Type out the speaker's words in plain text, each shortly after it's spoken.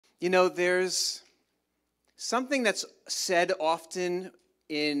You know, there's something that's said often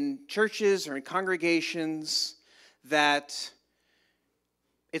in churches or in congregations that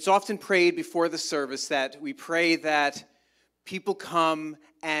it's often prayed before the service, that we pray that people come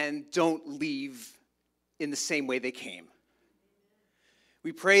and don't leave in the same way they came.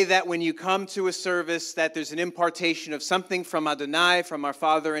 We pray that when you come to a service that there's an impartation of something from Adonai, from our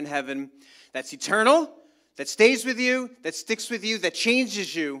Father in heaven, that's eternal, that stays with you, that sticks with you, that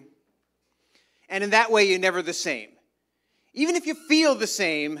changes you. And in that way, you're never the same. Even if you feel the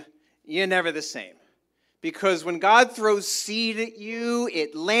same, you're never the same. Because when God throws seed at you,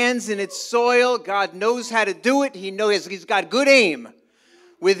 it lands in its soil. God knows how to do it. He knows He's got good aim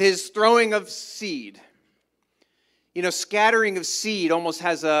with His throwing of seed. You know, scattering of seed almost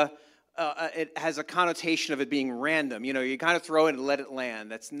has a connotation of it being random. You know, you kind of throw it and let it land.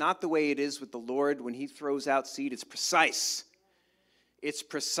 That's not the way it is with the Lord. When He throws out seed, it's precise. It's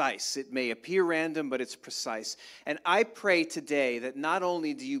precise. It may appear random, but it's precise. And I pray today that not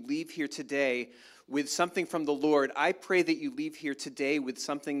only do you leave here today with something from the Lord, I pray that you leave here today with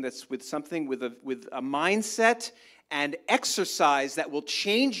something with a mindset and exercise that will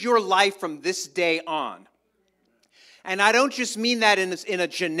change your life from this day on. And I don't just mean that in a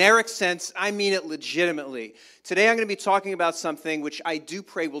generic sense. I mean it legitimately. Today I'm going to be talking about something which I do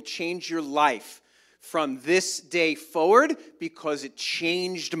pray will change your life from this day forward, because it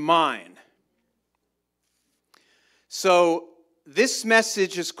changed mine. So this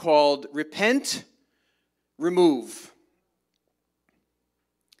message is called Repent, Remove.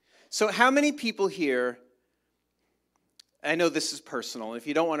 So how many people here, I know this is personal. If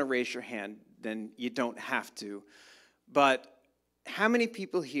you don't want to raise your hand, then you don't have to. But how many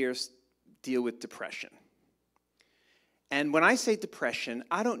people here deal with depression? And when I say depression,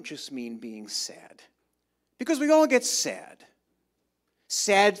 I don't just mean being sad. Because we all get sad.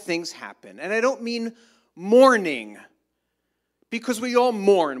 Sad things happen. And I don't mean mourning. Because we all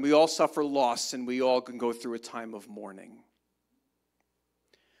mourn. We all suffer loss. And we all can go through a time of mourning.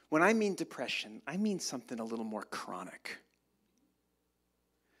 When I mean depression, I mean something a little more chronic.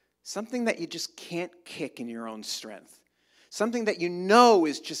 Something that you just can't kick in your own strength. Something that you know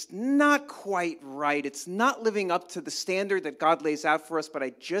is just not quite right. It's not living up to the standard that God lays out for us, but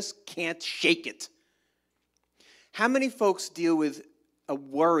I just can't shake it. How many folks deal with a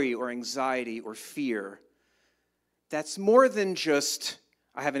worry or anxiety or fear that's more than just,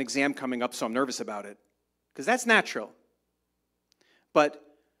 I have an exam coming up, so I'm nervous about it? Because that's natural. But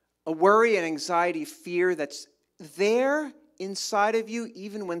a worry and anxiety, fear that's there inside of you,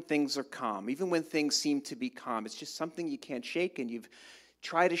 even when things are calm, even when things seem to be calm. It's just something you can't shake, and you've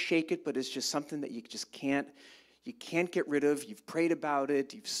tried to shake it, but it's just something that you just can't get rid of. You've prayed about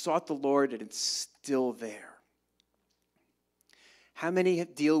it, you've sought the Lord, and it's still there. How many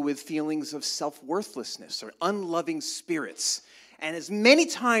deal with feelings of self-worthlessness or unloving spirits? And as many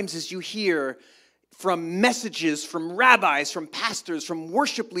times as you hear from messages, from rabbis, from pastors, from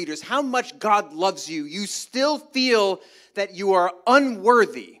worship leaders, how much God loves you, you still feel that you are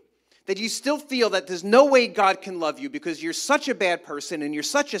unworthy, that you still feel that there's no way God can love you because you're such a bad person and you're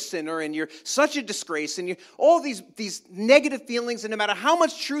such a sinner and you're such a disgrace and all these negative feelings, and no matter how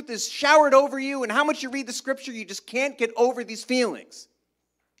much truth is showered over you and how much you read the scripture, you just can't get over these feelings.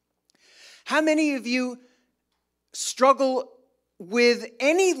 How many of you struggle with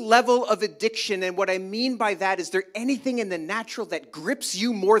any level of addiction? And what I mean by that is, there anything in the natural that grips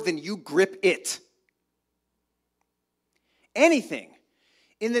you more than you grip it? Anything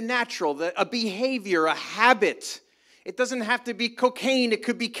in the natural, a behavior, a habit. It doesn't have to be cocaine, it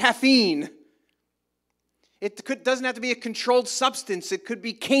could be caffeine. It doesn't have to be a controlled substance, it could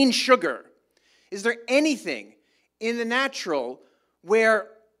be cane sugar. Is there anything in the natural where,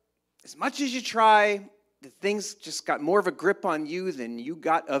 as much as you try, the things just got more of a grip on you than you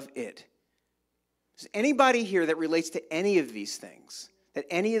got of it? Is anybody here that relates to any of these things, that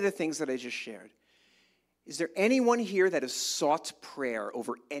any of the things that I just shared? Is there anyone here that has sought prayer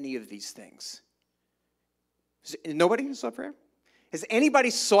over any of these things? Nobody has sought prayer? Has anybody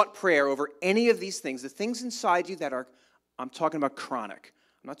sought prayer over any of these things? The things inside you that are, I'm talking about chronic.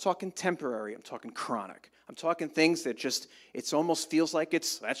 I'm not talking temporary, I'm talking chronic. I'm talking things that just, it almost feels like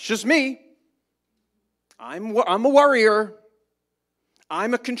that's just me. I'm a worrier.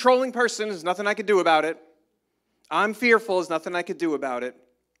 I'm a controlling person. There's nothing I could do about it. I'm fearful. There's nothing I could do about it.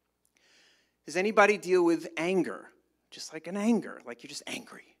 Does anybody deal with anger? Just like an anger, like you're just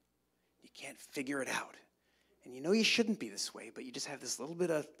angry. You can't figure it out. And you know you shouldn't be this way, but you just have this little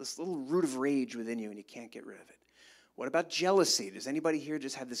root of rage within you and you can't get rid of it. What about jealousy? Does anybody here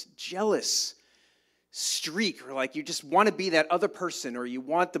just have this jealous streak, or like you just want to be that other person, or you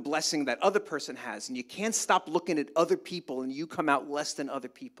want the blessing that other person has, and you can't stop looking at other people and you come out less than other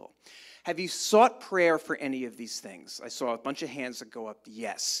people. Have you sought prayer for any of these things? I saw a bunch of hands that go up,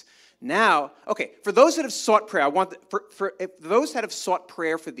 yes. Now, okay, for those that have sought prayer, for those that have sought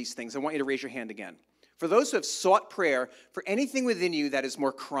prayer for these things, I want you to raise your hand again. For those who have sought prayer for anything within you that is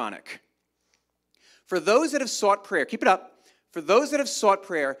more chronic. For those that have sought prayer, keep it up. For those that have sought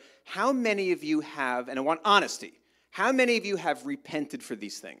prayer, how many of you have, and I want honesty, how many of you have repented for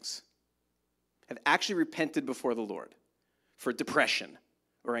these things? Have actually repented before the Lord for depression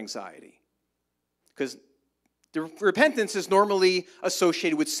or anxiety? Because the repentance is normally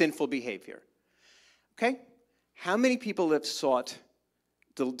associated with sinful behavior. Okay? How many people have sought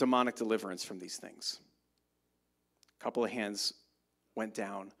demonic deliverance from these things? A couple of hands went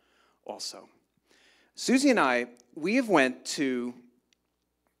down also. Susie and I, we have went to,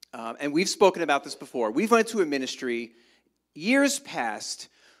 and we've spoken about this before, we've went to a ministry years past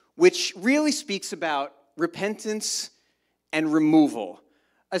which really speaks about repentance and removal.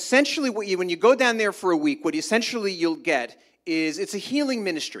 Essentially, when you go down there for a week, what essentially you'll get is, it's a healing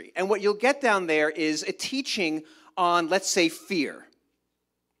ministry. And what you'll get down there is a teaching on, let's say, fear.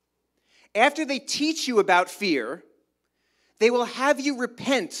 After they teach you about fear, they will have you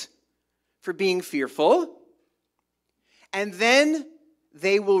repent for being fearful, and then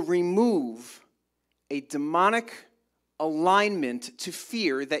they will remove a demonic alignment to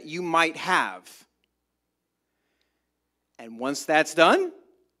fear that you might have. And once that's done,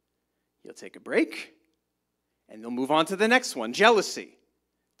 you'll take a break, and they'll move on to the next one, jealousy.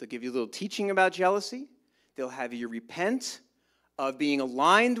 They'll give you a little teaching about jealousy. They'll have you repent of being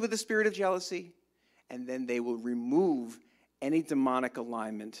aligned with the spirit of jealousy, and then they will remove any demonic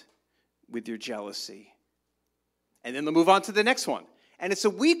alignment with your jealousy. And then they'll move on to the next one. And it's a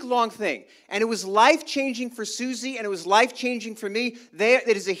week-long thing. And it was life-changing for Susie, and it was life-changing for me.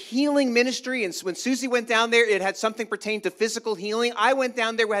 It is a healing ministry, and when Susie went down there, it had something pertaining to physical healing. I went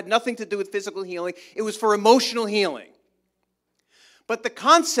down there, it had nothing to do with physical healing. It was for emotional healing. But the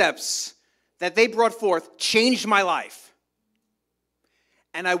concepts that they brought forth changed my life.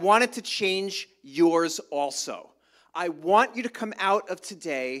 And I wanted to change yours also. I want you to come out of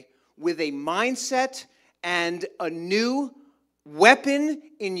today with a mindset and a new weapon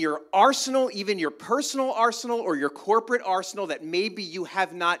in your arsenal, even your personal arsenal or your corporate arsenal, that maybe you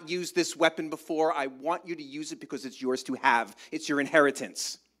have not used this weapon before. I want you to use it because it's yours to have. It's your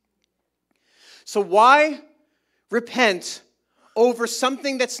inheritance. So why repent over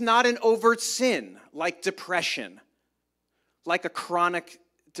something that's not an overt sin, like depression, like a chronic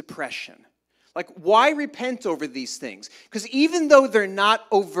depression? Like, why repent over these things? Because even though they're not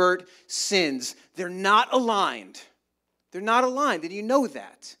overt sins, they're not aligned. They're not aligned, and you know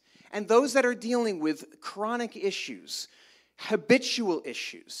that. And those that are dealing with chronic issues, habitual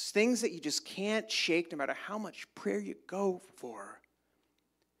issues, things that you just can't shake no matter how much prayer you go for,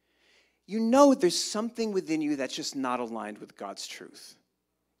 you know there's something within you that's just not aligned with God's truth.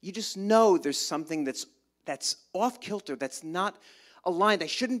 You just know there's something that's off kilter, that's not aligned. I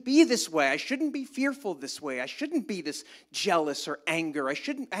shouldn't be this way. I shouldn't be fearful this way. I shouldn't be this jealous or angry. I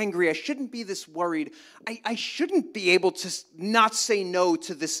shouldn't be this worried. I shouldn't be able to not say no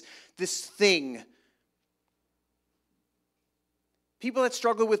to this thing. People that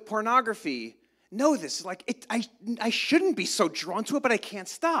struggle with pornography know this. Like, I shouldn't be so drawn to it, but I can't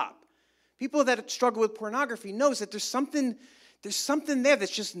stop. People that struggle with pornography knows that there's something there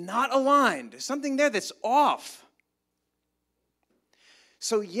that's just not aligned. There's something there that's off.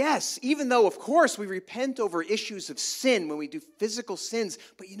 So yes, even though, of course, we repent over issues of sin when we do physical sins,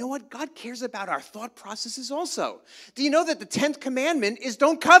 but you know what? God cares about our thought processes also. Do you know that the 10th commandment is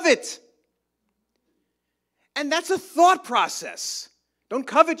don't covet? And that's a thought process. Don't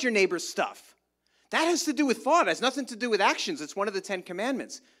covet your neighbor's stuff. That has to do with thought. It has nothing to do with actions. It's one of the 10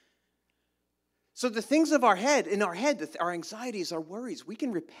 commandments. So the things of our head, our anxieties, our worries, we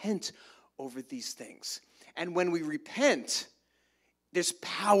can repent over these things. And when we repent, there's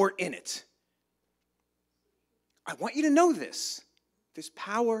power in it. I want you to know this. There's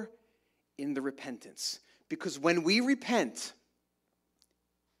power in the repentance. Because when we repent,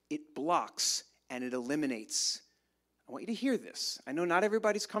 it blocks and it eliminates. I want you to hear this. I know not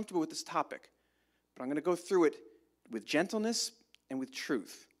everybody's comfortable with this topic, but I'm going to go through it with gentleness and with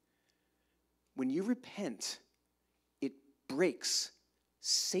truth. When you repent, it breaks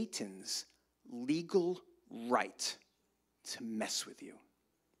Satan's legal right to mess with you,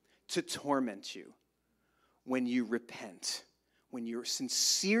 to torment you. When you repent, when you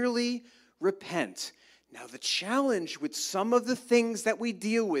sincerely repent. Now, the challenge with some of the things that we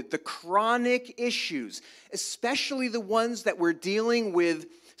deal with, the chronic issues, especially the ones that we're dealing with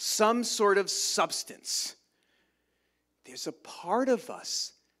some sort of substance, there's a part of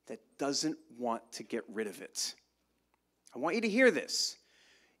us that doesn't want to get rid of it. I want you to hear this.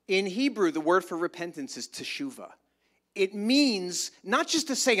 In Hebrew, the word for repentance is teshuvah. It means not just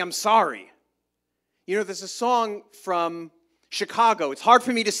to say, I'm sorry. You know, there's a song from Chicago, it's hard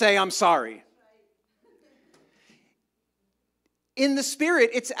for me to say I'm sorry. In the spirit,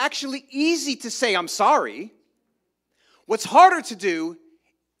 it's actually easy to say I'm sorry. What's harder to do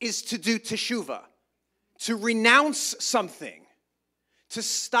is to do teshuvah, to renounce something, to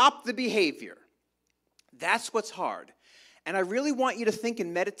stop the behavior. That's what's hard. And I really want you to think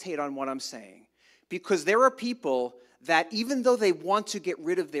and meditate on what I'm saying, because there are people that even though they want to get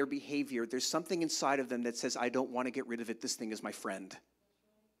rid of their behavior, there's something inside of them that says, I don't want to get rid of it. This thing is my friend.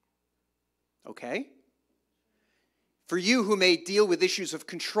 Okay? For you who may deal with issues of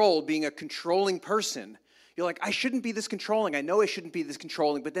control, being a controlling person, you're like, I shouldn't be this controlling. I know I shouldn't be this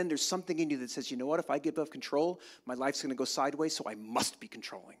controlling. But then there's something in you that says, you know what? If I give up control, my life's going to go sideways, so I must be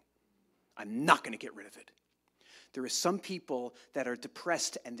controlling. I'm not going to get rid of it. There are some people that are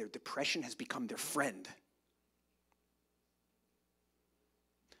depressed, and their depression has become their friend.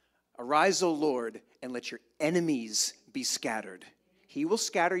 Arise, O Lord, and let your enemies be scattered. He will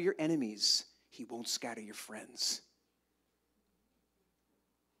scatter your enemies. He won't scatter your friends.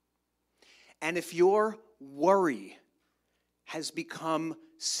 And if your worry has become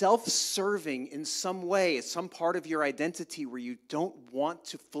self-serving in some way, it's some part of your identity where you don't want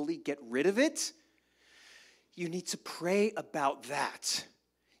to fully get rid of it, you need to pray about that.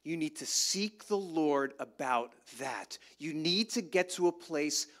 You need to seek the Lord about that. You need to get to a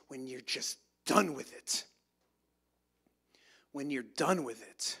place when you're just done with it. When you're done with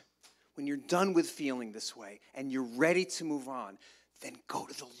it. When you're done with feeling this way and you're ready to move on, then go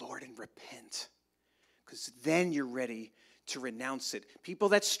to the Lord and repent. Because then you're ready to renounce it. People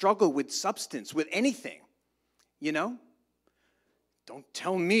that struggle with substance, with anything, you know? Don't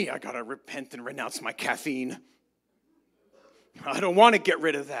tell me I got to repent and renounce my caffeine. I don't want to get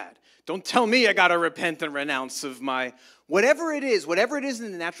rid of that. Don't tell me I got to repent and renounce of my, whatever it is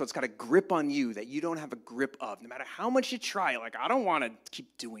in the natural, it's got a grip on you that you don't have a grip of. No matter how much you try, like, I don't want to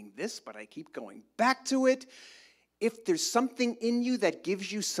keep doing this, but I keep going back to it. If there's something in you that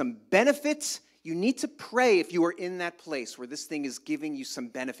gives you some benefits, you need to pray if you are in that place where this thing is giving you some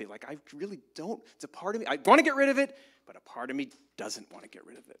benefit. Like, I really don't, it's a part of me, I want to get rid of it, but a part of me doesn't want to get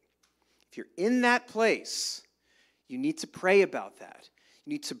rid of it. If you're in that place, you need to pray about that.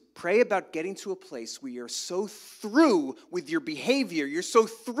 You need to pray about getting to a place where you're so through with your behavior, you're so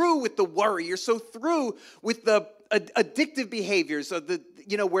through with the worry, you're so through with the addictive behaviors of the,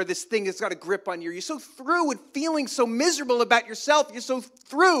 you know, where this thing has got a grip on you. You're so through with feeling so miserable about yourself. You're so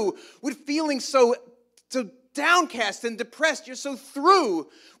through with feeling so downcast and depressed. You're so through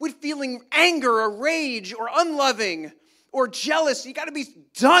with feeling anger or rage or unloving or jealous. You got to be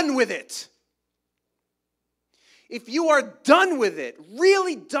done with it. If you are done with it,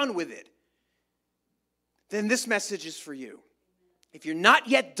 really done with it, then this message is for you. If you're not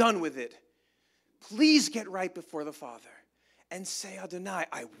yet done with it, please get right before the Father and say, Adonai,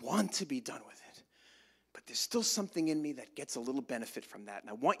 I want to be done with it, but there's still something in me that gets a little benefit from that. And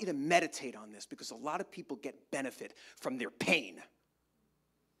I want you to meditate on this, because a lot of people get benefit from their pain.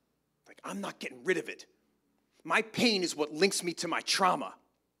 Like, I'm not getting rid of it. My pain is what links me to my trauma.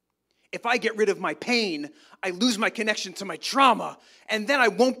 If I get rid of my pain, I lose my connection to my trauma, and then I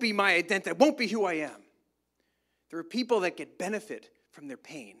won't be my identity. I won't be who I am. There are people that get benefit from their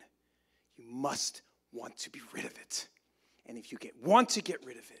pain. You must want to be rid of it. And if you want to get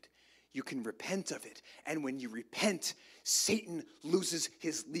rid of it, you can repent of it. And when you repent, Satan loses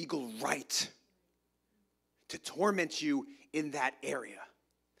his legal right to torment you in that area.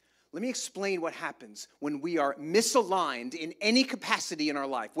 Let me explain what happens when we are misaligned in any capacity in our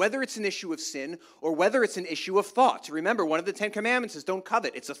life, whether it's an issue of sin or whether it's an issue of thought. Remember, one of the 10 Commandments is don't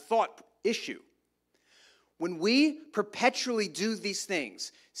covet. It's a thought issue. When we perpetually do these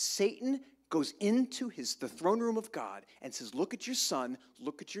things, Satan goes into the throne room of God and says, look at your son,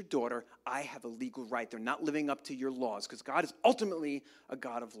 look at your daughter. I have a legal right. They're not living up to your laws, because God is ultimately a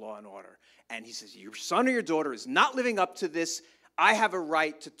God of law and order. And he says, your son or your daughter is not living up to this. I have a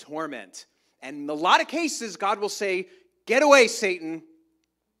right to torment. And in a lot of cases, God will say, get away, Satan.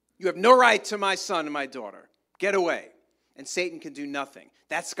 You have no right to my son and my daughter. Get away. And Satan can do nothing.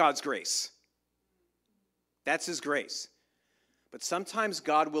 That's God's grace. That's his grace. But sometimes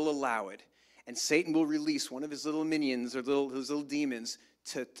God will allow it, and Satan will release one of his little minions or his little demons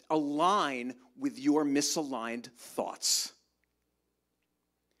to align with your misaligned thoughts.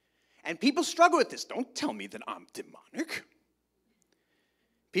 And people struggle with this. Don't tell me that I'm demonic.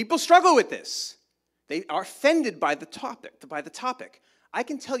 People struggle with this. They are offended by the topic. I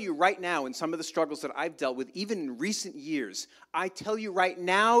can tell you right now, in some of the struggles that I've dealt with, even in recent years, I tell you right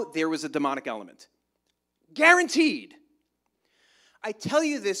now, there was a demonic element. Guaranteed. I tell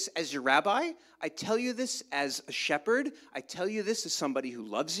you this as your rabbi. I tell you this as a shepherd. I tell you this as somebody who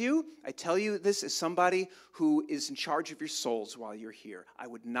loves you. I tell you this as somebody who is in charge of your souls while you're here. I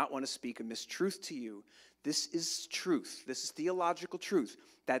would not want to speak a mistruth to you. This is truth. This is theological truth,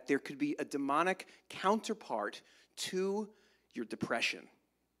 that there could be a demonic counterpart to your depression.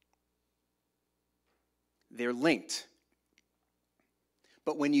 They're linked.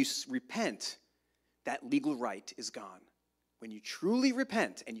 But when you repent, that legal right is gone. When you truly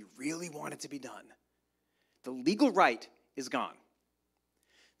repent and you really want it to be done, the legal right is gone.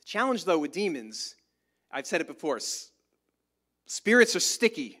 The challenge, though, with demons, I've said it before, spirits are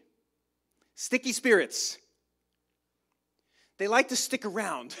sticky. Sticky spirits. They like to stick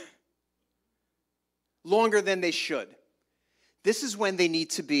around longer than they should. This is when they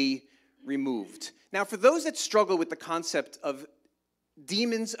need to be removed. Now, for those that struggle with the concept of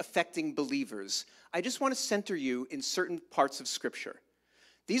demons affecting believers, I just want to center you in certain parts of Scripture.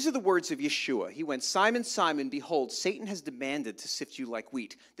 These are the words of Yeshua. He went, "Simon, Simon, behold, Satan has demanded to sift you like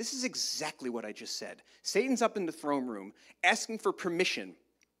wheat." This is exactly what I just said. Satan's up in the throne room asking for permission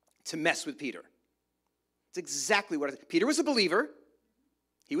to mess with Peter. It's exactly what I said. Peter was a believer.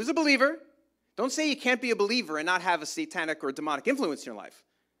 He was a believer. Don't say you can't be a believer and not have a satanic or demonic influence in your life.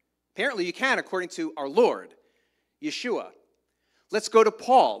 Apparently you can, according to our Lord, Yeshua. Let's go to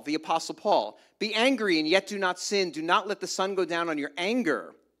Paul, the Apostle Paul. "Be angry and yet do not sin. Do not let the sun go down on your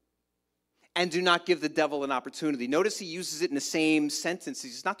anger. And do not give the devil an opportunity." Notice he uses it in the same sentence.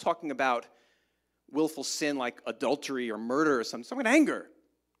 He's not talking about willful sin like adultery or murder or something. He's talking about anger.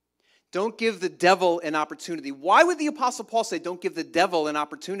 Don't give the devil an opportunity. Why would the Apostle Paul say don't give the devil an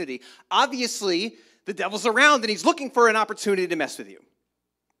opportunity? Obviously, the devil's around and he's looking for an opportunity to mess with you.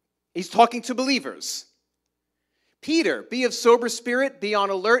 He's talking to believers. Peter, "Be of sober spirit, be on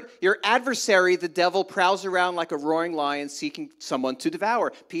alert. Your adversary, the devil, prowls around like a roaring lion seeking someone to devour."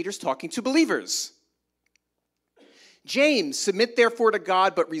 Peter's talking to believers. James, "Submit therefore to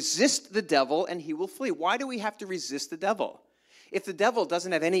God, but resist the devil, and he will flee." Why do we have to resist the devil? If the devil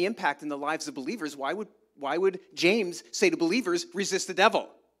doesn't have any impact in the lives of believers, why would James say to believers, resist the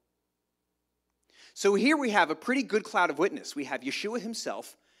devil? So here we have a pretty good cloud of witness. We have Yeshua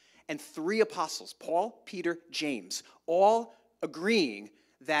himself and 3 apostles, Paul, Peter, James, all agreeing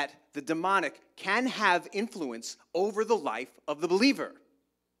that the demonic can have influence over the life of the believer.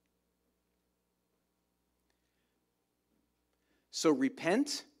 So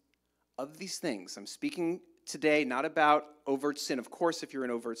repent of these things. I'm speaking today not about overt sin. Of course, if you're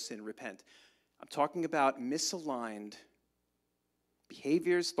in overt sin, repent. I'm talking about misaligned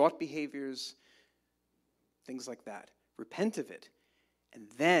behaviors, thought behaviors, things like that. Repent of it. And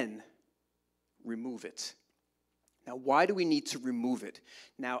then remove it. Now, why do we need to remove it?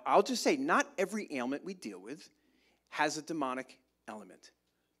 Now, I'll just say, not every ailment we deal with has a demonic element.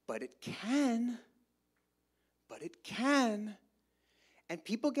 But it can. And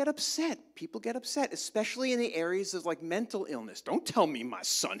people get upset. People get upset, especially in the areas of like mental illness. Don't tell me my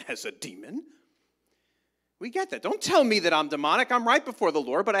son has a demon. We get that. Don't tell me that I'm demonic. I'm right before the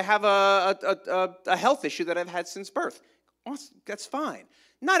Lord, but I have a health issue that I've had since birth. That's fine.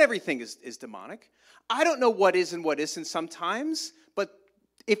 Not everything is demonic. I don't know what is and what isn't sometimes, but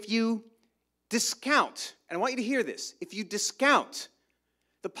if you discount, and I want you to hear this, if you discount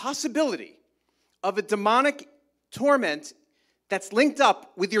the possibility of a demonic torment that's linked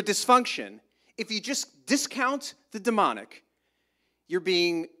up with your dysfunction, if you just discount the demonic, you're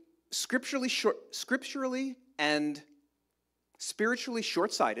being scripturally and spiritually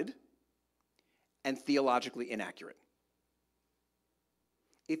short-sighted and theologically inaccurate.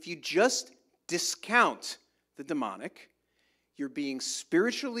 If you just discount the demonic, you're being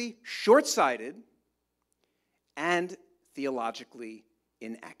spiritually short-sighted and theologically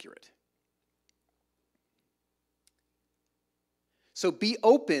inaccurate. So be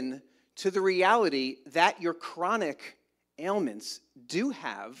open to the reality that your chronic ailments do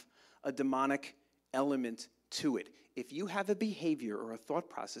have a demonic element to it. If you have a behavior or a thought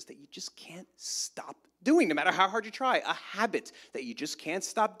process that you just can't stop doing, no matter how hard you try, a habit that you just can't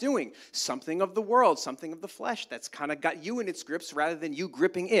stop doing, something of the world, something of the flesh that's kind of got you in its grips rather than you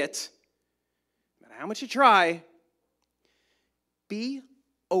gripping it, no matter how much you try, be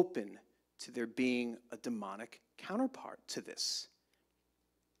open to there being a demonic counterpart to this.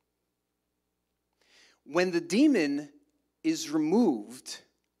 When the demon is removed,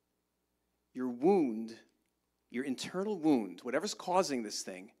 your wound, your internal wound, whatever's causing this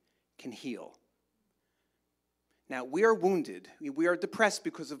thing, can heal. Now, we are wounded. We are depressed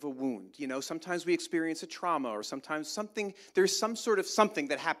because of a wound. You know, sometimes we experience a trauma, or sometimes there's some sort of something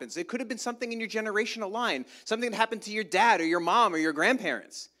that happens. It could have been something in your generational line, something that happened to your dad or your mom or your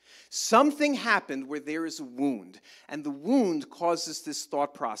grandparents. Something happened where there is a wound, and the wound causes this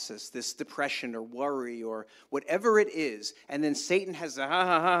thought process, this depression or worry or whatever it is, and then Satan has a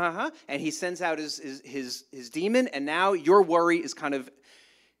ha, and he sends out his demon, and now your worry is kind of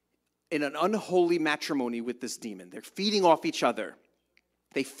in an unholy matrimony with this demon. They're feeding off each other.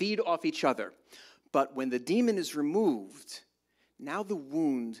 They feed off each other. But when the demon is removed, now the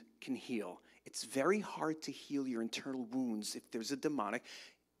wound can heal. It's very hard to heal your internal wounds if there's a demonic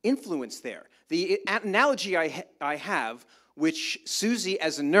influence there. The analogy I have, which Susie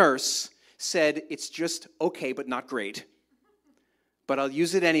as a nurse said, it's just okay but not great, but I'll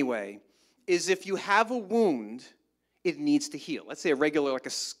use it anyway, is if you have a wound, it needs to heal. Let's say a regular, like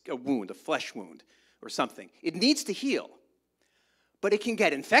a wound, a flesh wound or something. It needs to heal, but it can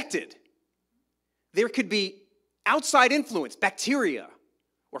get infected. There could be outside influence, bacteria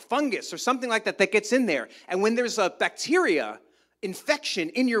or fungus or something like that that gets in there. And when there's a bacteria infection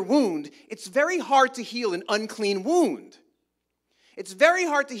in your wound, it's very hard to heal an unclean wound. It's very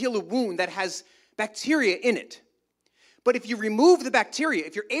hard to heal a wound that has bacteria in it. But if you remove the bacteria,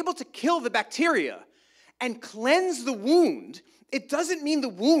 if you're able to kill the bacteria and cleanse the wound, it doesn't mean the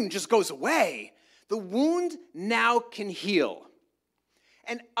wound just goes away. The wound now can heal.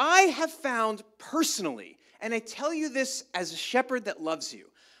 And I have found personally, and I tell you this as a shepherd that loves you,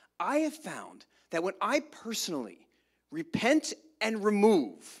 I have found that when I personally repent and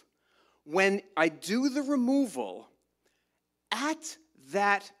remove, when I do the removal, at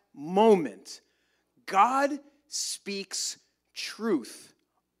that moment, God speaks truth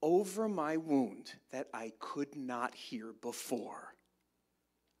over my wound that I could not hear before.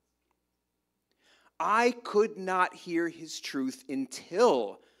 I could not hear his truth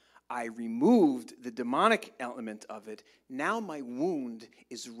until I removed the demonic element of it. Now my wound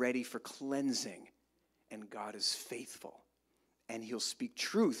is ready for cleansing, and God is faithful. And he'll speak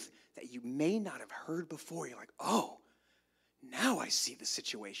truth that you may not have heard before. You're like, oh, now I see the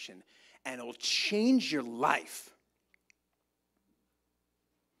situation, and it'll change your life.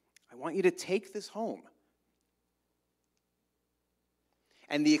 I want you to take this home.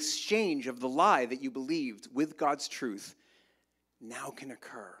 And the exchange of the lie that you believed with God's truth now can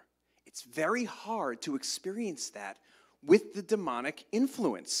occur. It's very hard to experience that with the demonic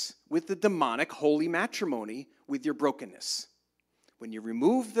influence, with the demonic holy matrimony, with your brokenness. When you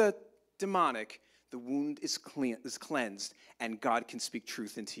remove the demonic, the wound is cleansed, and God can speak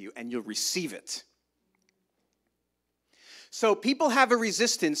truth into you, and you'll receive it. So people have a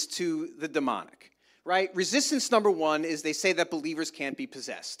resistance to the demonic, right? Resistance number one is they say that believers can't be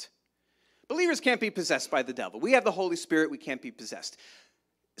possessed. Believers can't be possessed by the devil. We have the Holy Spirit. We can't be possessed.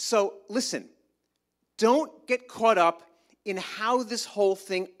 So listen, don't get caught up in how this whole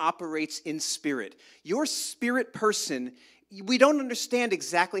thing operates in spirit. Your spirit person, we don't understand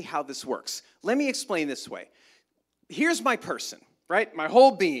exactly how this works. Let me explain this way. Here's my person, right? My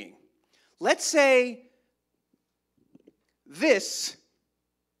whole being. Let's say this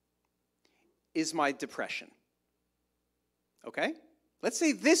is my depression. Okay? Let's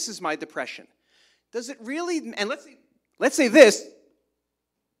say this is my depression. Does it really, and let's say this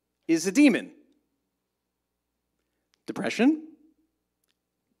is a demon. Depression,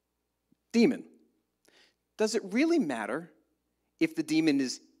 demon. Does it really matter if the demon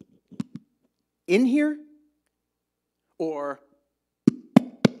is in here or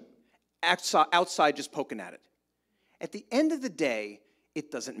outside just poking at it? At the end of the day, it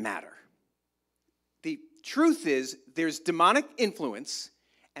doesn't matter. The truth is there's demonic influence,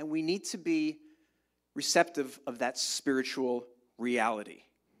 and we need to be receptive of that spiritual reality.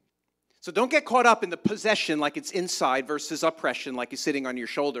 So don't get caught up in the possession like it's inside versus oppression like you're sitting on your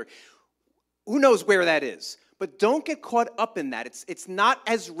shoulder. Who knows where that is? But don't get caught up in that. It's not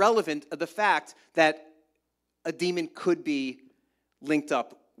as relevant of the fact that a demon could be linked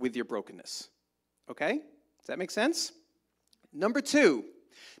up with your brokenness. Okay? Does that make sense? Number two,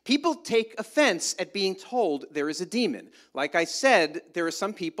 people take offense at being told there is a demon. Like I said, there are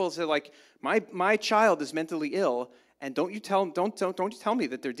some people that are like, my child is mentally ill, and don't you tell me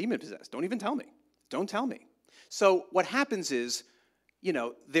that they're demon possessed. Don't even tell me. Don't tell me. So what happens is,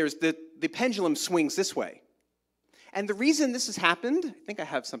 there's the pendulum swings this way. And the reason this has happened, I think I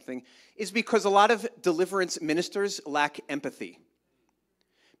have something, is because a lot of deliverance ministers lack empathy.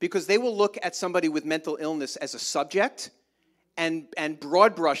 because they will look at somebody with mental illness as a subject and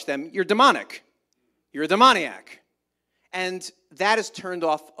broad brush them. You're demonic. You're a demoniac. And that has turned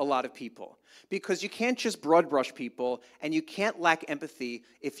off a lot of people, because you can't just broad brush people, and you can't lack empathy.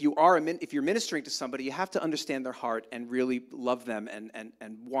 If you're ministering to somebody, you have to understand their heart and really love them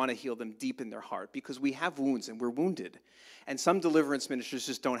and want to heal them deep in their heart, because we have wounds and we're wounded. And some deliverance ministers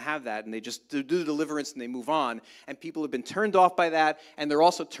just don't have that, and they just do the deliverance and they move on. And people have been turned off by that, and they're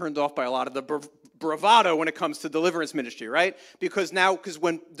also turned off by a lot of the bravado when it comes to deliverance ministry, right? Because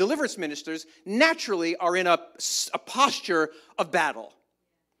when deliverance ministers naturally are in a posture of battle,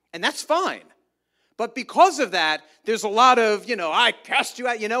 and that's fine. But because of that, there's a lot of, I cast you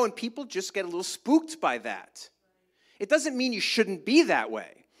out, and people just get a little spooked by that. It doesn't mean you shouldn't be that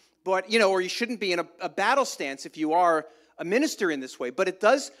way, but, or you shouldn't be in a battle stance if you are a minister in this way, but it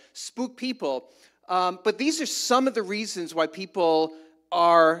does spook people. But these are some of the reasons why people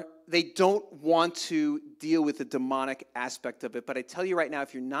they don't want to deal with the demonic aspect of it. But I tell you right now,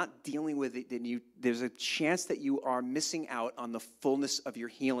 if you're not dealing with it, then there's a chance that you are missing out on the fullness of your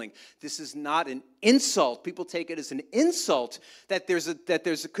healing. This is not an insult. People take it as an insult that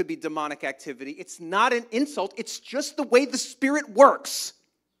could be demonic activity. It's not an insult. It's just the way the Spirit works.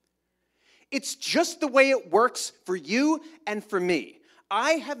 It's just the way it works for you and for me.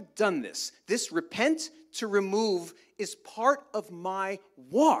 I have done this. This repent to remove is part of my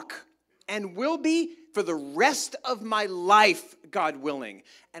walk and will be for the rest of my life, God willing.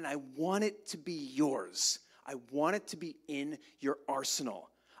 And I want it to be yours. I want it to be in your arsenal.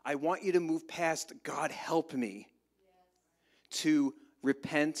 I want you to move past, God help me, to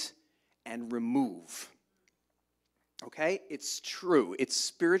repent and remove. Okay? It's true. It's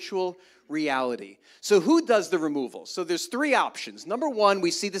spiritual reality. So who does the removal? So there's three options. Number one,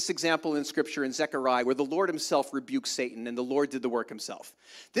 we see this example in Scripture in Zechariah where the Lord himself rebukes Satan and the Lord did the work himself.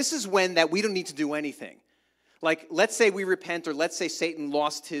 This is when that we don't need to do anything. Like, let's say we repent, or let's say Satan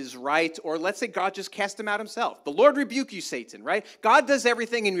lost his right, or let's say God just cast him out himself. The Lord rebuke you, Satan, right? God does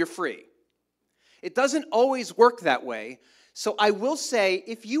everything and you're free. It doesn't always work that way. So I will say,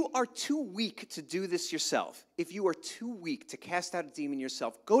 if you are too weak to do this yourself, if you are too weak to cast out a demon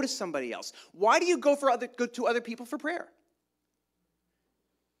yourself, go to somebody else. Why do you go to other people for prayer?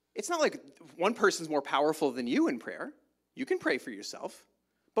 It's not like one person's more powerful than you in prayer. You can pray for yourself.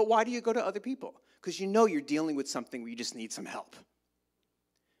 But why do you go to other people? Because you know you're dealing with something where you just need some help.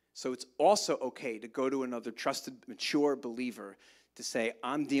 So it's also okay to go to another trusted, mature believer to say,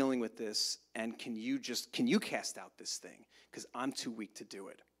 I'm dealing with this, and can you cast out this thing? Because I'm too weak to do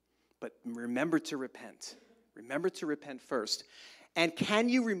it. But remember to repent. Remember to repent first. And can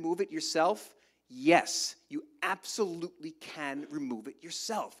you remove it yourself? Yes, you absolutely can remove it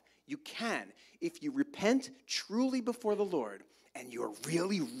yourself. You can. If you repent truly before the Lord, and you're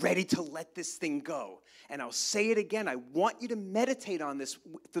really ready to let this thing go. And I'll say it again, I want you to meditate on this.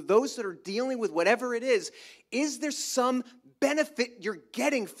 For those that are dealing with whatever it is there some benefit you're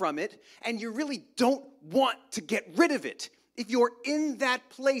getting from it, and you really don't want to get rid of it? If you're in that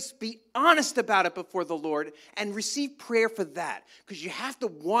place, be honest about it before the Lord and receive prayer for that, because you have to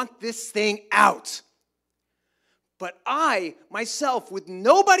want this thing out. But I, myself, with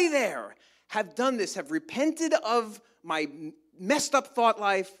nobody there, have done this, have repented of my messed up thought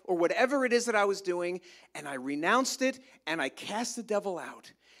life or whatever it is that I was doing, and I renounced it, and I cast the devil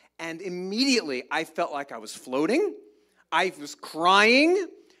out. And immediately I felt like I was floating, I was crying,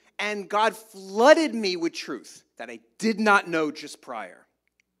 and God flooded me with truth that I did not know just prior.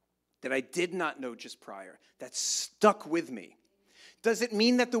 That stuck with me. Does it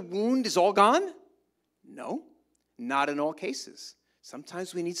mean that the wound is all gone? No, not in all cases.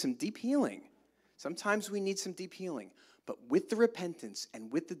 Sometimes we need some deep healing. But with the repentance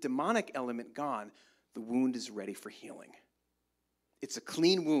and with the demonic element gone, the wound is ready for healing. It's a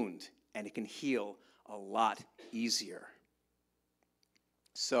clean wound, and it can heal a lot easier.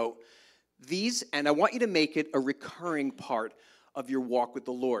 So and I want you to make it a recurring part of your walk with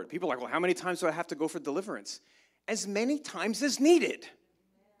the Lord. People are like, well, how many times do I have to go for deliverance? As many times as needed.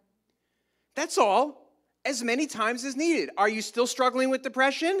 That's all. As many times as needed. Are you still struggling with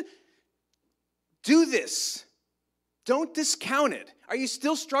depression? Do this. Don't discount it. Are you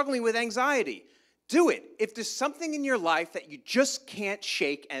still struggling with anxiety? Do it. If there's something in your life that you just can't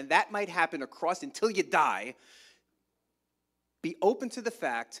shake, and that might happen until you die, be open to the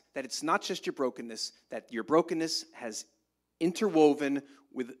fact that it's not just your brokenness, that your brokenness has interwoven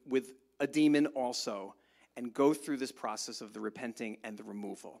with a demon also, and go through this process of the repenting and the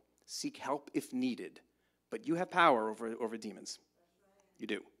removal. Seek help if needed, but you have power over demons. You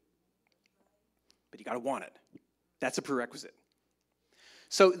do. But you got to want it. That's a prerequisite.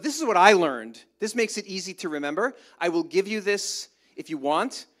 So this is what I learned. This makes it easy to remember. I will give you this if you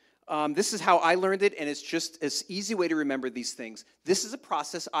want. This is how I learned it, and it's just an easy way to remember these things. This is a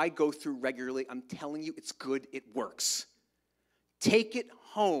process I go through regularly. I'm telling you, it's good. It works. Take it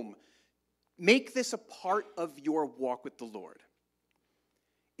home. Make this a part of your walk with the Lord.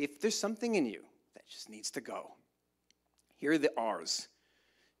 If there's something in you that just needs to go, here are the R's.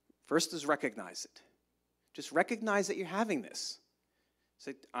 First is recognize it. Just recognize that you're having this.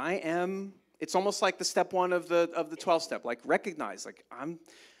 Say, it's almost like the step one of the 12 step. Like recognize, like I'm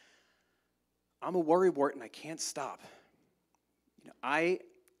a worrywart and I can't stop. I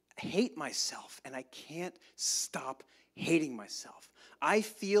hate myself and I can't stop hating myself. I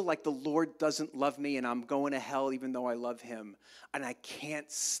feel like the Lord doesn't love me and I'm going to hell even though I love him. And I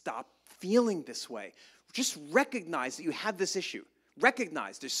can't stop feeling this way. Just recognize that you have this issue.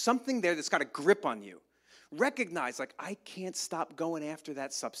 Recognize there's something there that's got a grip on you. Recognize, like, I can't stop going after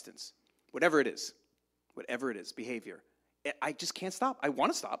that substance. Whatever it is, behavior. I just can't stop. I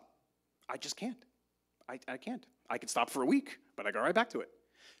want to stop. I just can't. I can't. I can stop for a week, but I go right back to it.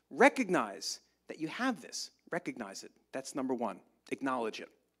 Recognize that you have this. Recognize it. That's number one. Acknowledge it.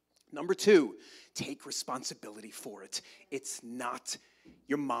 Number two, take responsibility for it. It's not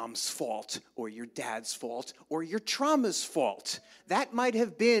your mom's fault or your dad's fault or your trauma's fault. That might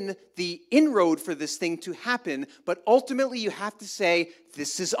have been the inroad for this thing to happen, but ultimately you have to say,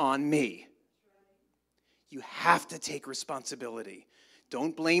 this is on me. You have to take responsibility.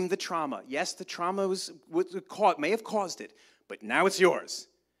 Don't blame the trauma. Yes, the trauma may have caused it, but now it's yours.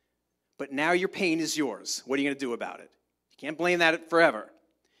 But now your pain is yours. What are you going to do about it? You can't blame that forever.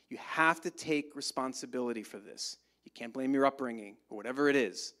 You have to take responsibility for this. You can't blame your upbringing or whatever it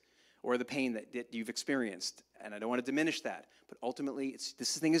is, or the pain that you've experienced. And I don't want to diminish that. But ultimately,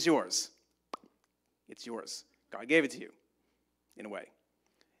 this thing is yours. It's yours. God gave it to you, in a way.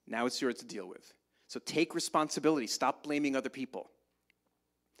 Now it's yours to deal with. So take responsibility. Stop blaming other people.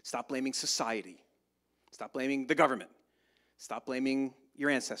 Stop blaming society. Stop blaming the government. Stop blaming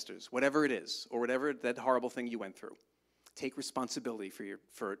your ancestors, whatever it is, or whatever that horrible thing you went through. Take responsibility for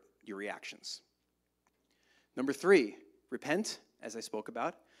your reactions. Number three, repent, as I spoke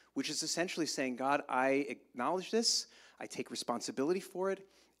about, which is essentially saying, God, I acknowledge this, I take responsibility for it,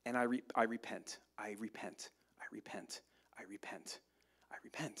 and I repent. I repent. I repent. I repent. I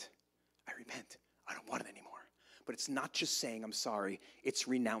repent. I repent. I don't want it anymore. But it's not just saying I'm sorry, it's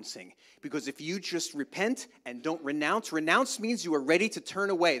renouncing. Because if you just repent and don't renounce means you are ready to turn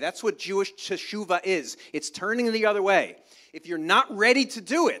away. That's what Jewish teshuvah is. It's turning the other way. If you're not ready to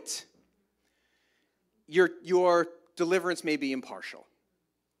do it, your deliverance may be impartial.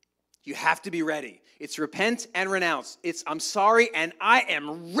 You have to be ready. It's repent and renounce. It's I'm sorry and I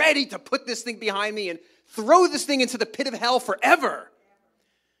am ready to put this thing behind me and throw this thing into the pit of hell forever.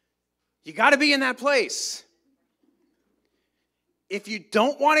 You got to be in that place. If you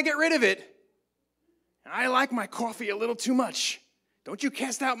don't want to get rid of it, I like my coffee a little too much. Don't you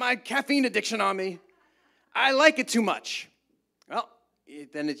cast out my caffeine addiction on me. I like it too much. Well,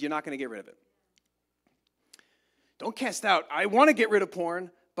 then you're not going to get rid of it. Don't cast out, I want to get rid of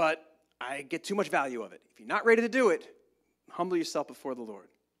porn, but I get too much value of it. If you're not ready to do it, humble yourself before the Lord.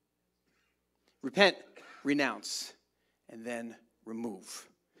 Repent, renounce, and then remove.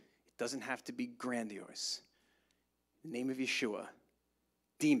 It doesn't have to be grandiose. In the name of Yeshua,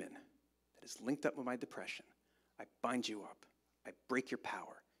 demon that is linked up with my depression, I bind you up, I break your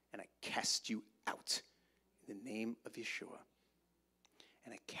power, and I cast you out in the name of Yeshua.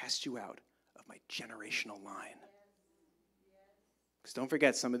 And I cast you out of my generational line. Because don't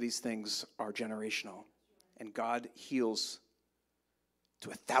forget, some of these things are generational, and God heals to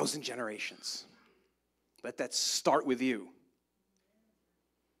 1,000 generations. Let that start with you.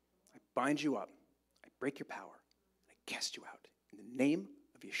 I bind you up, I break your power, I cast you out. In the name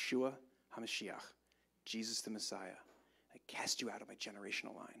of Yeshua HaMashiach, Jesus the Messiah, I cast you out of my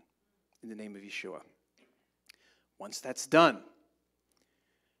generational line. In the name of Yeshua. Once that's done,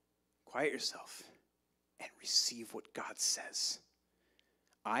 quiet yourself and receive what God says.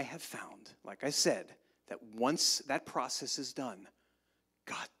 I have found, like I said, that once that process is done,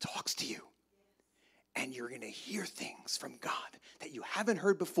 God talks to you. And you're going to hear things from God that you haven't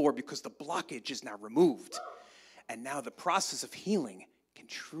heard before because the blockage is now removed. And now the process of healing can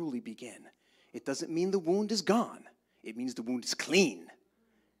truly begin. It doesn't mean the wound is gone. It means the wound is clean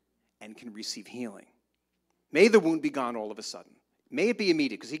and can receive healing. May the wound be gone all of a sudden. May it be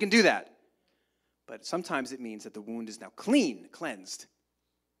immediate, because he can do that. But sometimes it means that the wound is now clean, cleansed.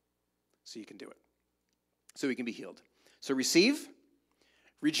 So you can do it. So we can be healed. So receive,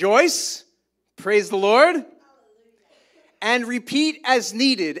 rejoice, praise the Lord. and repeat as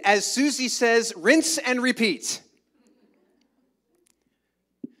needed. As Susie says, rinse and repeat.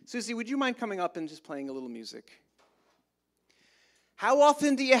 Susie, would you mind coming up and just playing a little music? How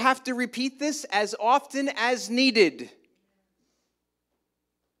often do you have to repeat this? As often as needed.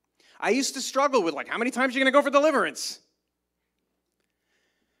 I used to struggle with, how many times are you going to go for deliverance?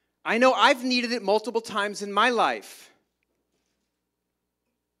 I know I've needed it multiple times in my life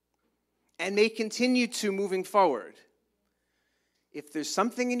and may continue to moving forward. If there's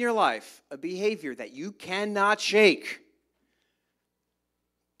something in your life, a behavior that you cannot shake,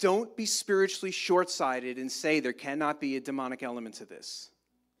 don't be spiritually short-sighted and say there cannot be a demonic element to this.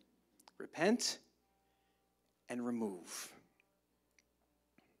 Repent and remove.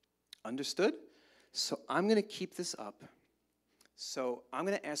 Understood? So I'm going to keep this up. So I'm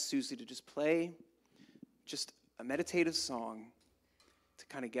going to ask Susie to just play just a meditative song to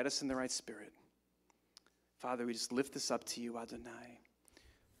kind of get us in the right spirit. Father, we just lift this up to you, Adonai.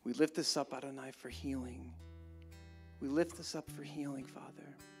 We lift this up, Adonai, for healing. We lift this up for healing,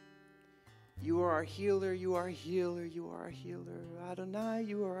 Father. You are our healer, you are a healer, you are a healer. Adonai,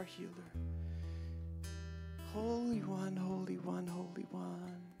 you are our healer. Holy One, Holy One, Holy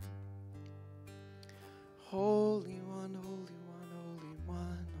One. Holy One, Holy One, Holy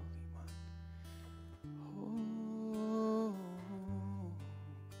One, Holy One. Oh,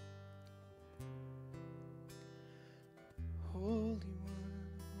 Holy One.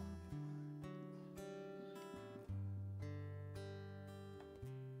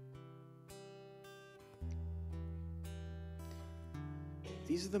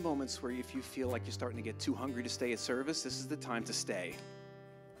 These are the moments where if you feel like you're starting to get too hungry to stay at service, this is the time to stay.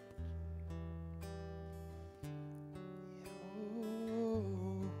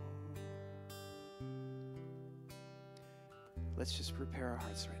 Let's just prepare our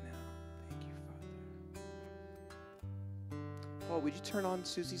hearts right now. Thank you, Father. Paul, would you turn on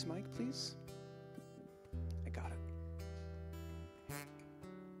Susie's mic, please? I got it.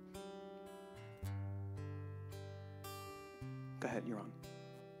 Go ahead, you're on.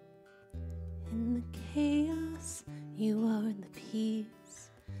 In the chaos, you are the peace.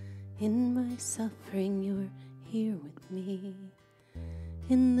 In my suffering, you're here with me.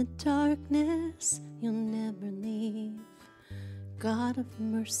 In the darkness, you'll never leave. God of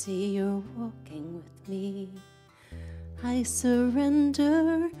mercy, you're walking with me. I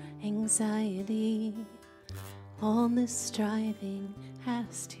surrender anxiety. All this striving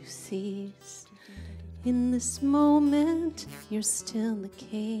has to cease. In this moment, you're still the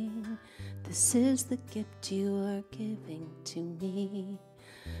King. This is the gift you are giving to me.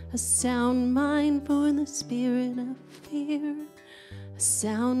 A sound mind for the spirit of fear. A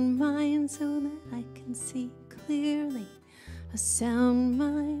sound mind so that I can see clearly. A sound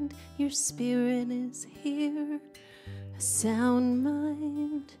mind, your spirit is here. A sound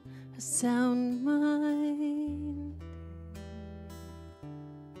mind, a sound mind.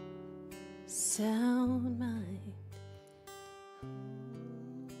 Sound mind.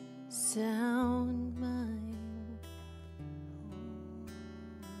 Sound mind.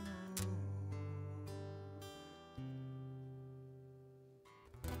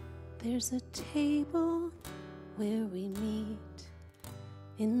 There's a table where we meet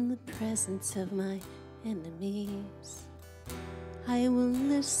in the presence of my enemies. I will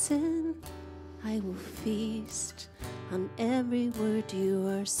listen, I will feast on every word you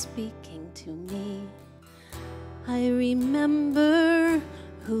are speaking to me. I remember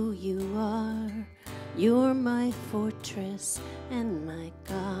who you are. You're my fortress and my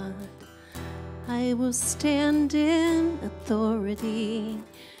God. I will stand in authority.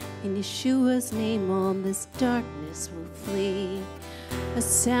 In Yeshua's name, all this darkness will flee. A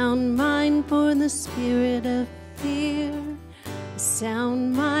sound mind for the spirit of fear. A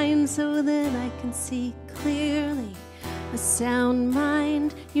sound mind so that I can see clearly. A sound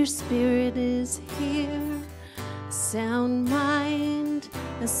mind, your spirit is here. A sound mind,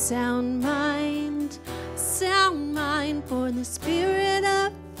 a sound mind. A sound mind for the spirit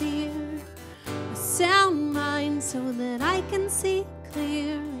of fear. A sound mind so that I can see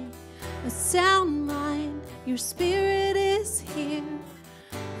clearly. A sound mind, your spirit is here.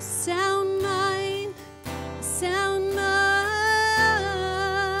 A sound mind, a sound mind.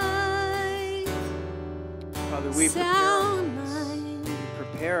 Father, we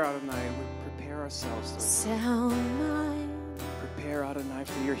prepare Adonai. We prepare ourselves. Lord. Sound mind. Prepare Adonai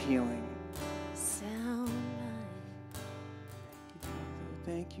for your healing. Sound mind.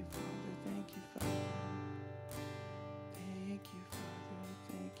 Thank you, Father. Thank you, Father. Thank you, Father.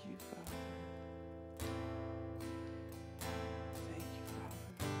 Thank you, Father. Thank you, Father.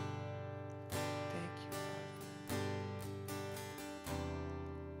 Thank you, Father.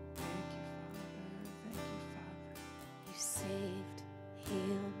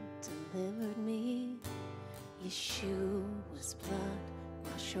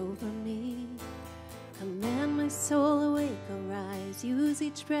 wash over me. Command my soul, awake, arise. Use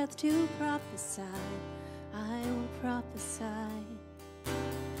each breath to prophesy. I will prophesy.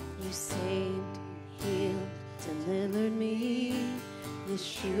 You saved, healed, delivered me.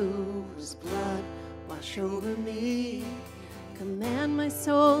 Yeshua's blood wash over me. Command my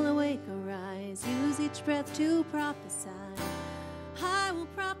soul, awake, arise. Use each breath to prophesy. I will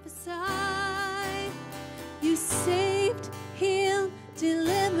prophesy. You saved, healed,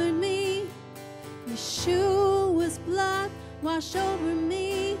 delivered me. Yeshua's blood wash over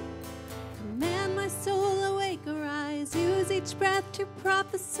me. Command my soul, awake, arise. Use each breath to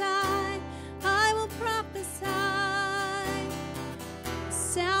prophesy. I will prophesy. A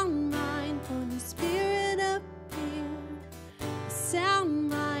sound mind, Holy Spirit appear. A sound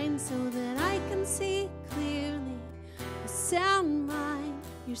mind so that I can see clearly. A sound mind,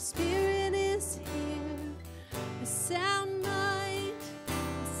 your spirit is here. A sound mind,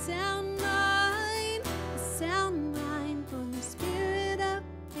 a sound mind, a sound mind, Holy Spirit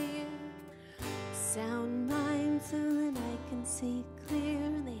appear. A sound mind so that I can see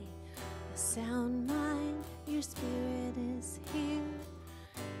clearly. A sound mind, your spirit is here.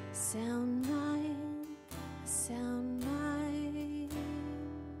 A sound mind, a sound mind.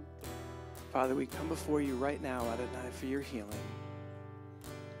 Father, we come before you right now, Adonai, for your healing.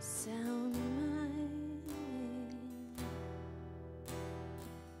 Sound mind.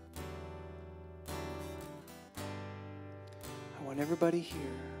 I want everybody here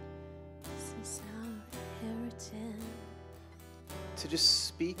This is our inheritance. to just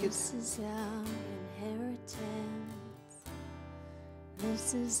speak it. This is our inheritance.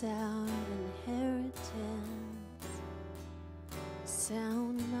 This is our inheritance.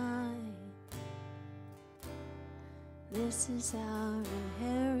 Sound mind. This is our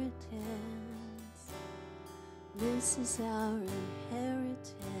inheritance. This is our inheritance.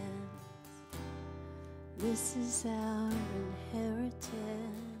 This is our inheritance.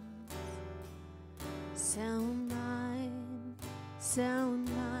 Sound mind, sound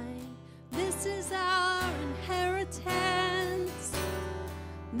mind. This is our inheritance.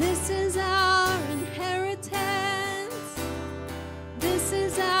 This is our inheritance. This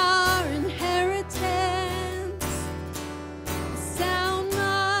is our inheritance. Sound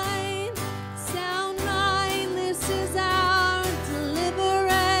mind, sound mind. This is our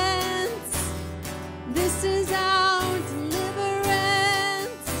deliverance. This is our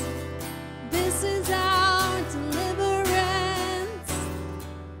deliverance. This is our deliverance.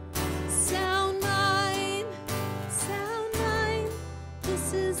 Sound mind, sound mind.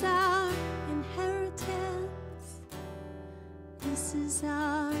 This is our inheritance. This is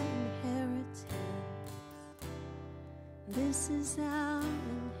our inheritance. This is our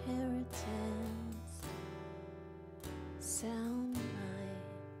inheritance. Sound mind.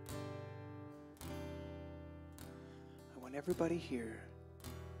 I want everybody here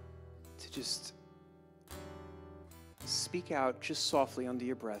to just speak out just softly under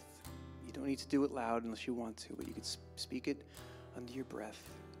your breath. You don't need to do it loud unless you want to, but you can speak it under your breath.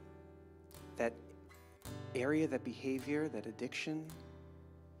 That area, that behavior, that addiction,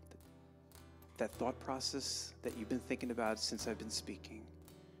 that thought process that you've been thinking about since I've been speaking.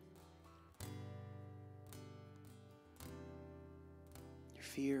 Your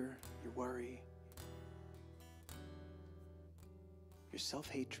fear, your worry, your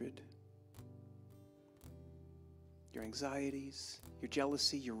self-hatred, your anxieties, your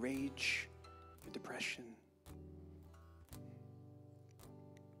jealousy, your rage, your depression.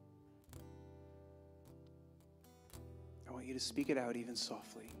 I want you to speak it out even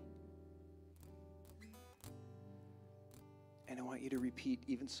softly. And I want you to repeat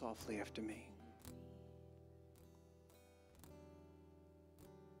even softly after me.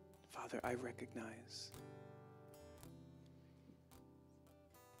 Father, I recognize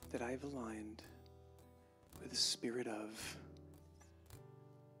that I have aligned with the spirit of,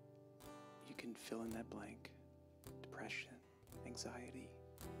 you can fill in that blank, depression, anxiety,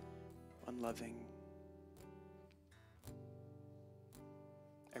 unloving.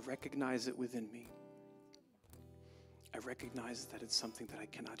 I recognize it within me. I recognize that it's something that I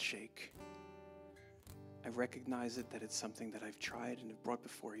cannot shake. I recognize it that it's something that I've tried and have brought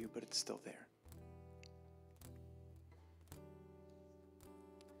before you, but it's still there.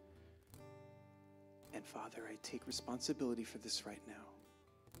 And Father, I take responsibility for this right now.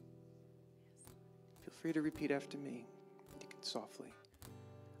 Feel free to repeat after me. You can softly.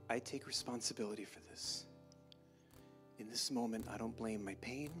 I take responsibility for this. In this moment, I don't blame my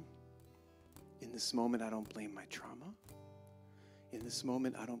pain. In this moment, I don't blame my trauma. In this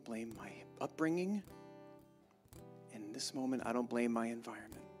moment, I don't blame my upbringing. In this moment, I don't blame my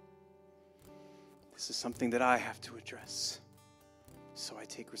environment. This is something that I have to address. So I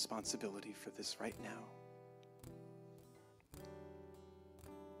take responsibility for this right now.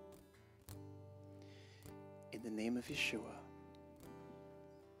 In the name of Yeshua,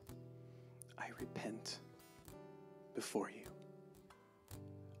 I repent before you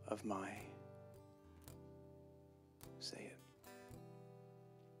of my, say it,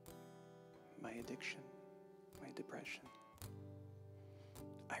 my addiction, my depression.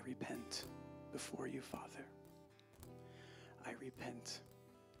 I repent before you, Father. I repent.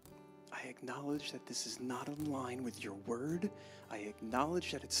 I acknowledge that this is not in line with your word. I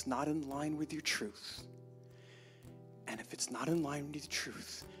acknowledge that it's not in line with your truth. And if it's not in line with your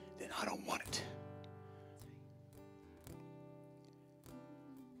truth, then I don't want it.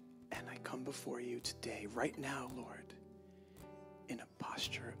 And I come before you today, right now, Lord, in a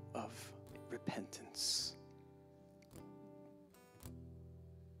posture of repentance.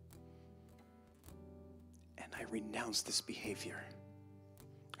 And I renounce this behavior.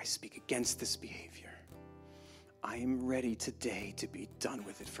 I speak against this behavior. I am ready today to be done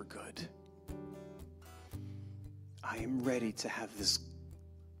with it for good. I am ready to have this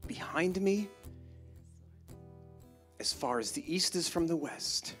behind me as far as the east is from the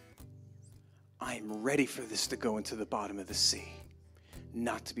west. I am ready for this to go into the bottom of the sea,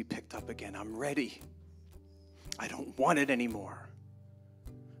 not to be picked up again. I'm ready. I don't want it anymore.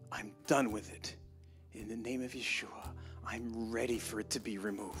 I'm done with it. In the name of Yeshua, I'm ready for it to be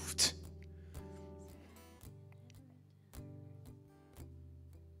removed.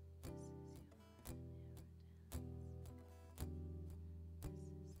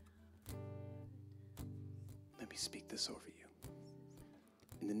 Let me speak this over you.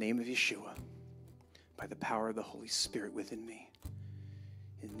 In the name of Yeshua, by the power of the Holy Spirit within me,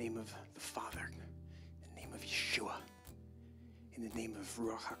 in the name of the Father, in the name of Yeshua, in the name of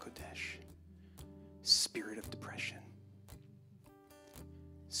Ruach HaKodesh, spirit of depression,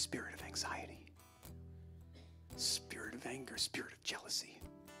 spirit of anxiety, spirit of anger, spirit of jealousy,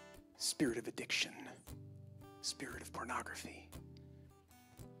 spirit of addiction, spirit of pornography,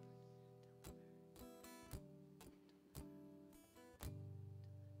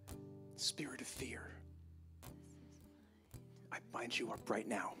 spirit of fear, I bind you up right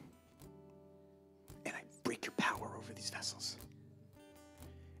now, and I break your power over these vessels,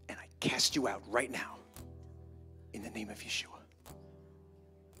 and I cast you out right now in the name of Yeshua.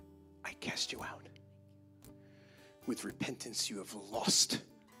 I cast you out. With repentance, you have lost,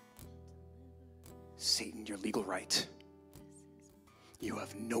 Satan, your legal right. You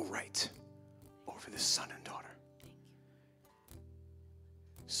have no right over this son and daughter.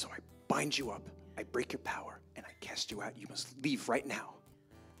 So I bind you up, I break your power, and I cast you out. You must leave right now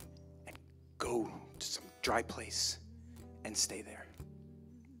and go to some dry place and stay there.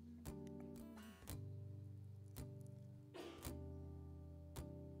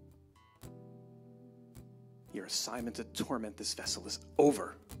 Your assignment to torment this vessel is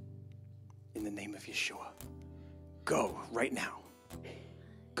over in the name of Yeshua. Go right now.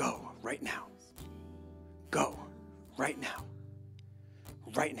 Go right now. Go right now.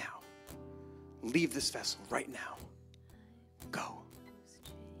 Right now. Leave this vessel right now. Go.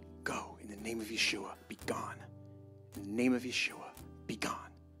 Go. In the name of Yeshua, be gone. In the name of Yeshua, be gone.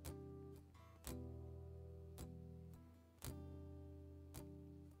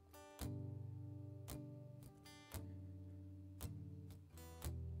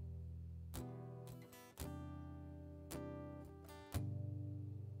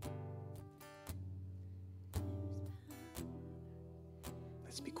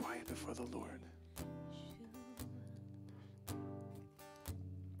 Let's be quiet before the Lord.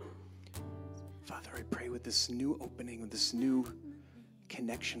 Father, I pray with this new opening, with this new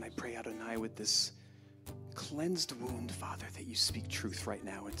connection, I pray, Adonai, with this cleansed wound, Father, that you speak truth right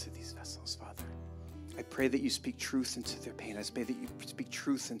now into these vessels, Father. I pray that you speak truth into their pain. I pray that you speak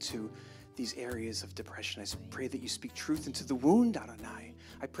truth into these areas of depression. I pray that you speak truth into the wound, Adonai.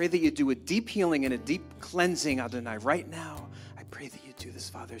 I pray that you do a deep healing and a deep cleansing, Adonai, right now. I pray that you do this,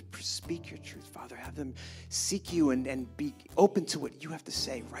 Father. Speak your truth, Father. Have them seek you and be open to what you have to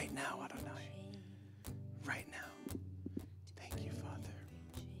say right now, Adonai. Right now. Thank you, Father.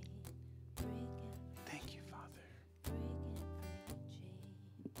 Thank you, Father.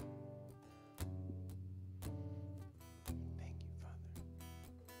 Thank you, Father.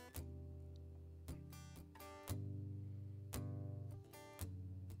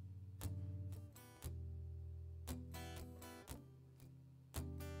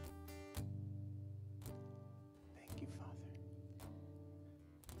 Thank you, Father.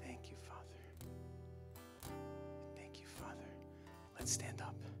 Thank you, Father.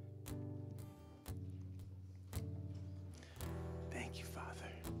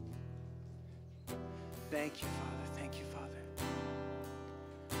 Thank you, Father. Thank you, Father.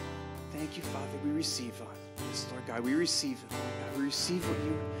 Thank you, Father. We receive this, Lord God. We receive it, Lord God. We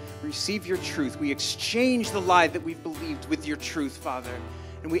receive your truth. We exchange the lie that we've believed with your truth, Father.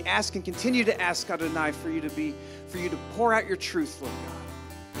 And we ask and continue to ask, Adonai, for you to pour out your truth, Lord God.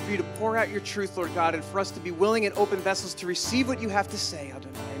 For you to pour out your truth, Lord God, and for us to be willing and open vessels to receive what you have to say,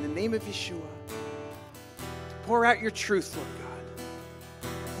 Adonai. In the name of Yeshua, pour out your truth, Lord God.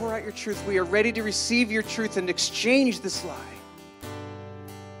 Pour out your truth. We are ready to receive your truth and exchange this lie.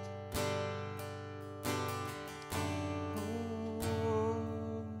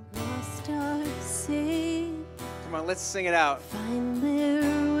 Lost are saved. Come on, let's sing it out. Find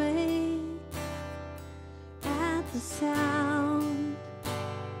their way at the sound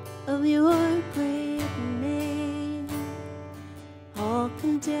of your great name. All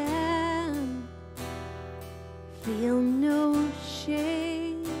condemned, feel no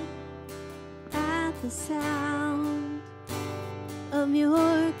shame at the sound of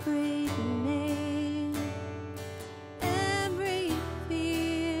your great name. Every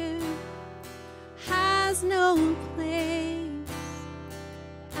fear has no place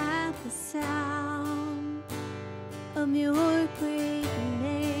at the sound of your great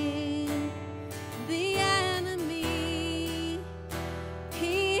name. The enemy,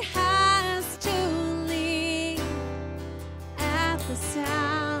 he has to leave at the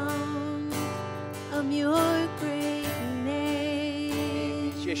sound of your great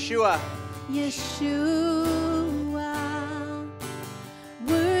name. Yeshua. Yeshua,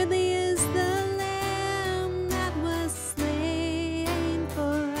 worthy is the Lamb that was slain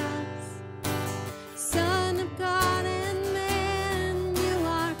for us. Son of God and man, you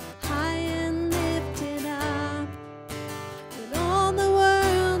are high and lifted up, and all the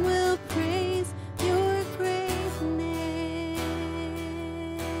world will praise your great name.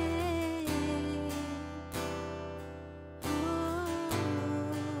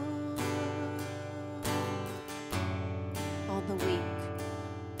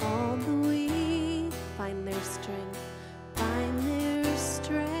 All the weak find their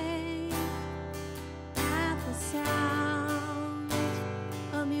strength at the sound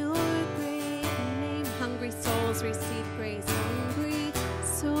of your great name. Hungry souls receive grace. Hungry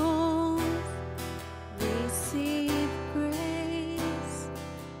souls receive grace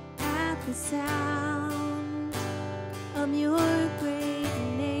at the sound of your great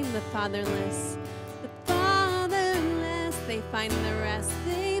name. The fatherless, they find the rest.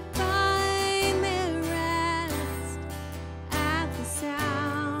 They find their rest at the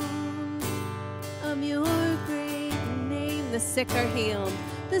sound of your great name. The sick are healed.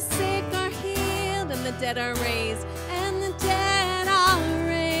 The sick are healed, and the dead are raised. And the dead are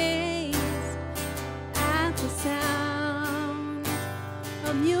raised at the sound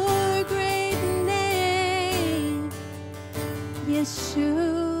of your great name,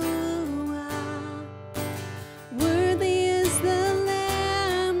 Yeshua.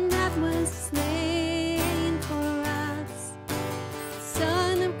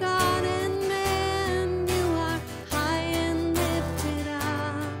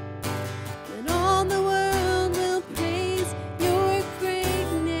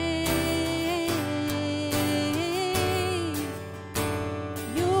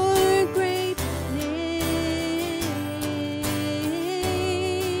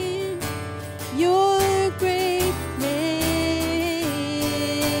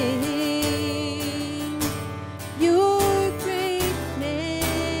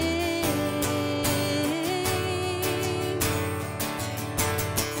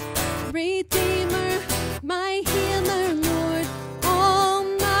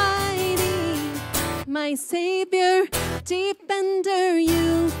 My Savior, defender,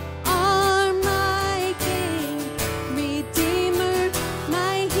 you are my King, Redeemer,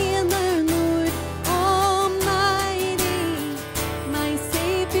 my healer, Lord Almighty. My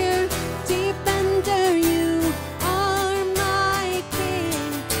Savior, defender, you are my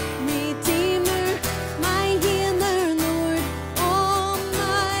King, Redeemer, my healer, Lord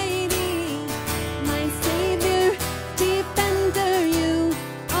Almighty. My Savior, defender, you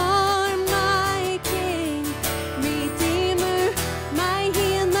are my King, Redeemer, my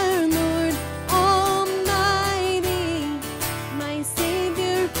healer.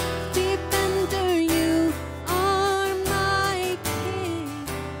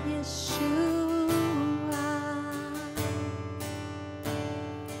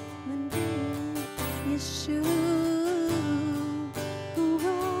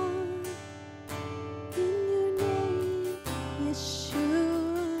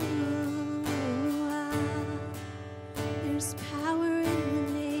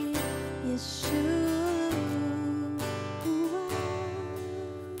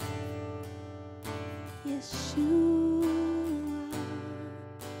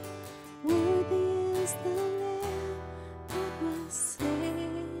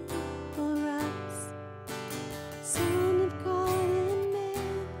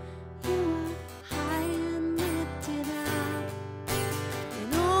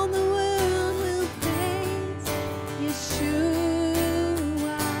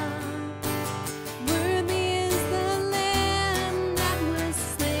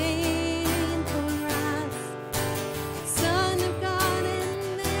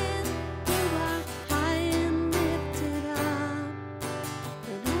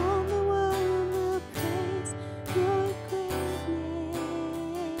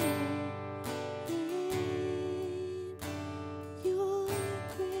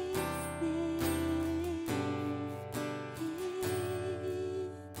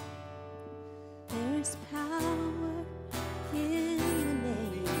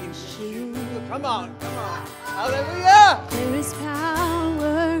 Come on, come on. Hallelujah. There is power